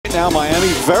right now. Miami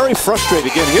very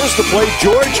frustrated. Again, here's the play.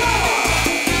 George,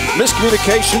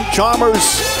 miscommunication.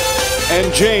 Chalmers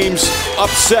and James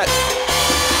upset.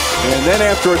 And then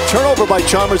after a turnover by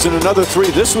Chalmers and another three,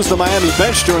 this was the Miami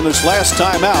bench during this last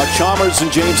timeout. Chalmers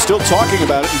and James still talking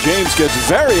about it, and James gets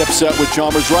very upset with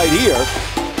Chalmers right here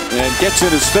and gets in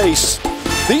his face.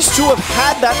 These two have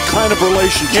had that kind of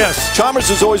relationship. Yes. Chalmers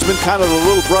has always been kind of the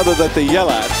little brother that they yell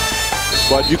at.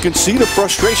 But you can see the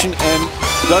frustration and,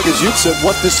 Doug, as you said,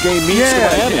 what this game means to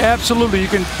Miami. Yeah, absolutely. You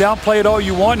can downplay it all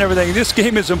you want and everything. This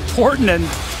game is important, and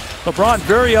LeBron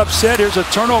very upset. Here's a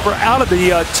turnover out of the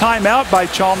timeout by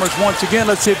Chalmers once again.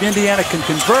 Let's see if Indiana can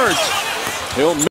convert.